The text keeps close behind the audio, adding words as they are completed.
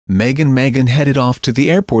Meghan headed off to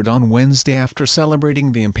the airport on Wednesday after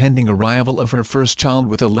celebrating the impending arrival of her first child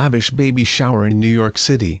with a lavish baby shower in New York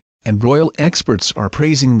City, and royal experts are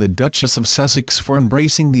praising the Duchess of Sussex for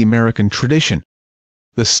embracing the American tradition.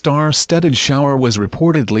 The star-studded shower was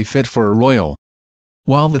reportedly fit for a royal.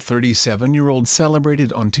 While the 37-year-old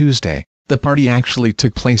celebrated on Tuesday, the party actually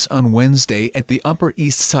took place on Wednesday at the Upper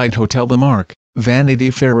East Side hotel the Markle,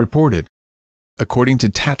 Vanity Fair reported. According to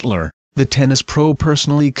Tatler, the tennis pro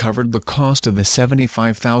personally covered the cost of the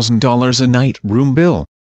 $75,000 a night room bill.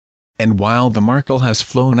 And while the Markle has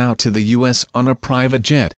flown out to the U.S. on a private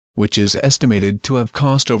jet, which is estimated to have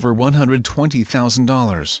cost over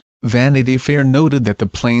 $120,000, Vanity Fair noted that the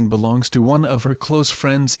plane belongs to one of her close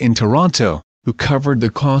friends in Toronto, who covered the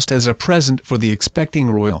cost as a present for the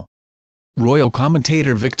expecting royal. Royal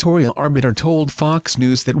commentator Victoria Arbiter told Fox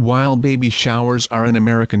News that while baby showers are an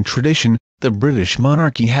American tradition, the British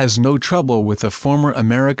monarchy has no trouble with a former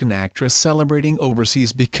American actress celebrating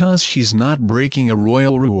overseas because she's not breaking a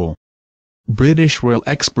royal rule. British royal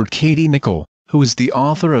expert Katie Nicholl, who is the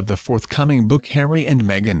author of the forthcoming book Harry and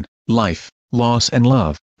Meghan, Life, Loss and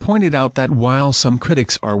Love, pointed out that while some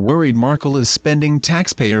critics are worried Markle is spending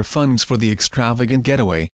taxpayer funds for the extravagant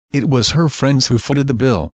getaway, it was her friends who footed the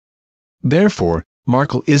bill. Therefore,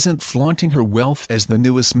 Markle isn't flaunting her wealth as the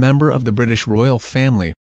newest member of the British royal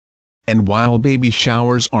family. And while baby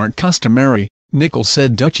showers aren't customary, Nicholl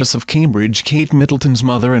said Duchess of Cambridge Kate Middleton's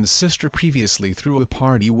mother and sister previously threw a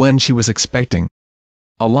party when she was expecting.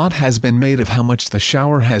 A lot has been made of how much the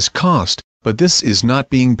shower has cost, but this is not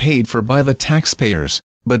being paid for by the taxpayers,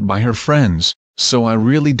 but by her friends, so I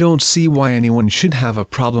really don't see why anyone should have a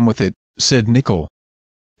problem with it, said Nicholl.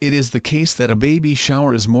 It is the case that a baby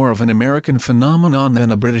shower is more of an American phenomenon than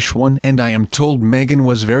a British one, and I am told Meghan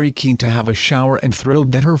was very keen to have a shower and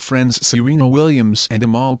thrilled that her friends Serena Williams and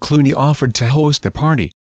Amal Clooney offered to host the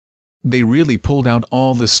party. They really pulled out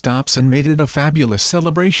all the stops and made it a fabulous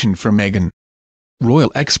celebration for Meghan.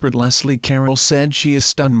 Royal expert Leslie Carroll said she is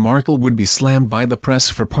stunned Markle would be slammed by the press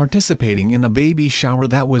for participating in a baby shower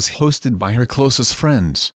that was hosted by her closest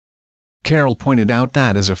friends. Carroll pointed out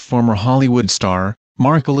that as a former Hollywood star,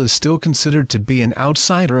 Markle is still considered to be an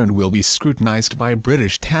outsider and will be scrutinized by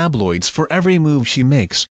British tabloids for every move she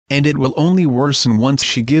makes, and it will only worsen once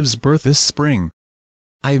she gives birth this spring.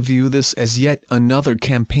 I view this as yet another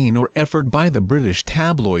campaign or effort by the British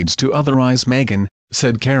tabloids to otherize Meghan,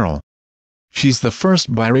 said Carroll. She's the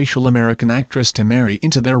first biracial American actress to marry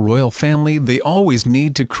into their royal family. They always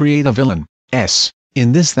need to create a villain,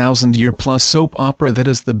 in this 1,000-year-plus soap opera that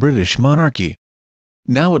is the British monarchy.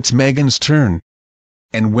 Now it's Meghan's turn.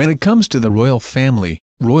 And when it comes to the royal family,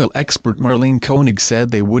 royal expert Marlene Koenig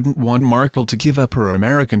said they wouldn't want Markle to give up her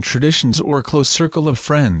American traditions or close circle of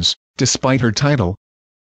friends, despite her title.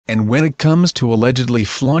 And when it comes to allegedly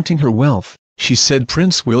flaunting her wealth, she said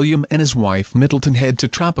Prince William and his wife Middleton head to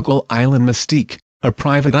tropical island Mystique, a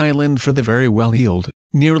private island for the very well-heeled,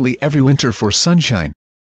 nearly every winter for sunshine.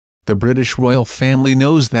 The British royal family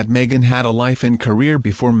knows that Meghan had a life and career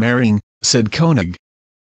before marrying, said Koenig.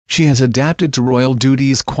 She has adapted to royal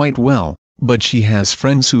duties quite well, but she has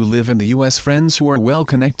friends who live in the US, friends who are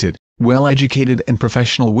well-connected, well-educated and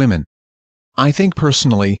professional women. I think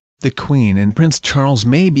personally, the Queen and Prince Charles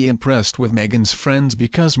may be impressed with Meghan's friends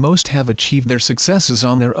because most have achieved their successes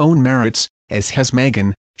on their own merits, as has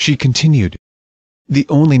Meghan, she continued. The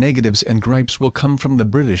only negatives and gripes will come from the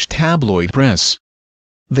British tabloid press.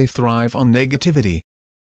 They thrive on negativity.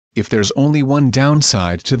 If there's only one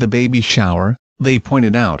downside to the baby shower, they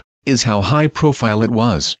pointed out, is how high-profile it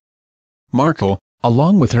was. Markle,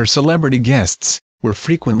 along with her celebrity guests, were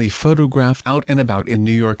frequently photographed out and about in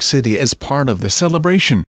New York City as part of the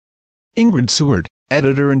celebration. Ingrid Seward,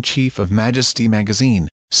 editor-in-chief of Majesty magazine,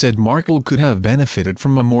 said Markle could have benefited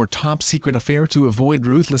from a more top-secret affair to avoid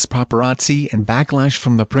ruthless paparazzi and backlash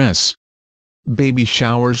from the press. Baby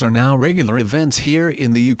showers are now regular events here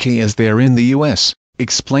in the UK as they are in the US,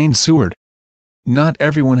 explained Seward. Not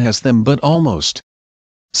everyone has them, but almost.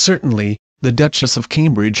 Certainly, the Duchess of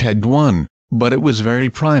Cambridge had one, but it was very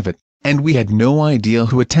private, and we had no idea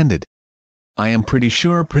who attended. I am pretty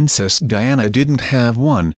sure Princess Diana didn't have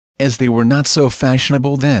one, as they were not so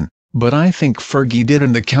fashionable then, but I think Fergie did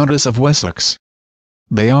and the Countess of Wessex.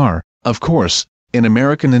 They are, of course, an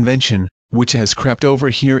American invention, which has crept over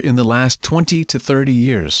here in the last 20 to 30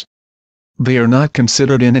 years. They are not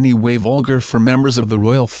considered in any way vulgar for members of the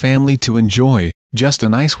royal family to enjoy, just a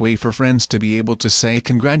nice way for friends to be able to say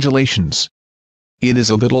congratulations. It is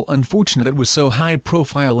a little unfortunate it was so high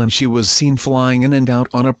profile and she was seen flying in and out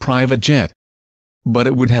on a private jet. But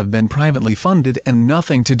it would have been privately funded and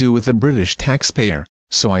nothing to do with the British taxpayer,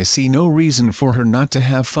 so I see no reason for her not to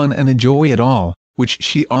have fun and enjoy it all, which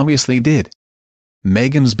she obviously did.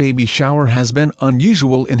 Meghan's baby shower has been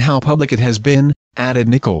unusual in how public it has been," added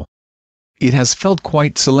Nicole. "It has felt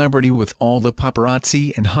quite celebrity with all the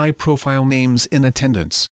paparazzi and high-profile names in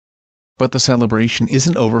attendance. But the celebration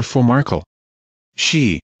isn't over for Markle.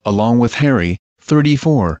 She, along with Harry,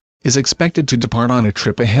 34, is expected to depart on a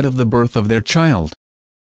trip ahead of the birth of their child.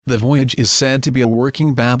 The voyage is said to be a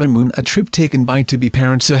working baby-moon, a trip taken by to-be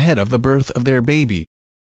parents ahead of the birth of their baby.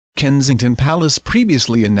 Kensington Palace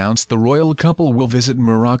previously announced the royal couple will visit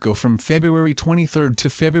Morocco from February 23 to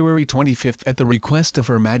February 25 at the request of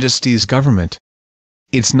Her Majesty's government.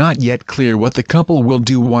 It's not yet clear what the couple will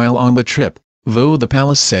do while on the trip, though the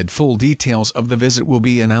palace said full details of the visit will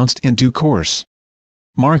be announced in due course.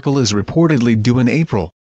 Markle is reportedly due in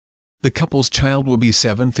April. The couple's child will be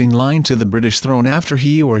seventh in line to the British throne after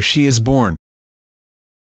he or she is born.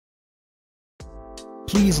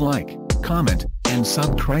 Please like, comment, and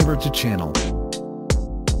subscribe to channel.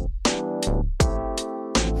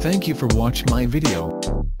 Thank you for watching my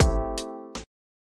video.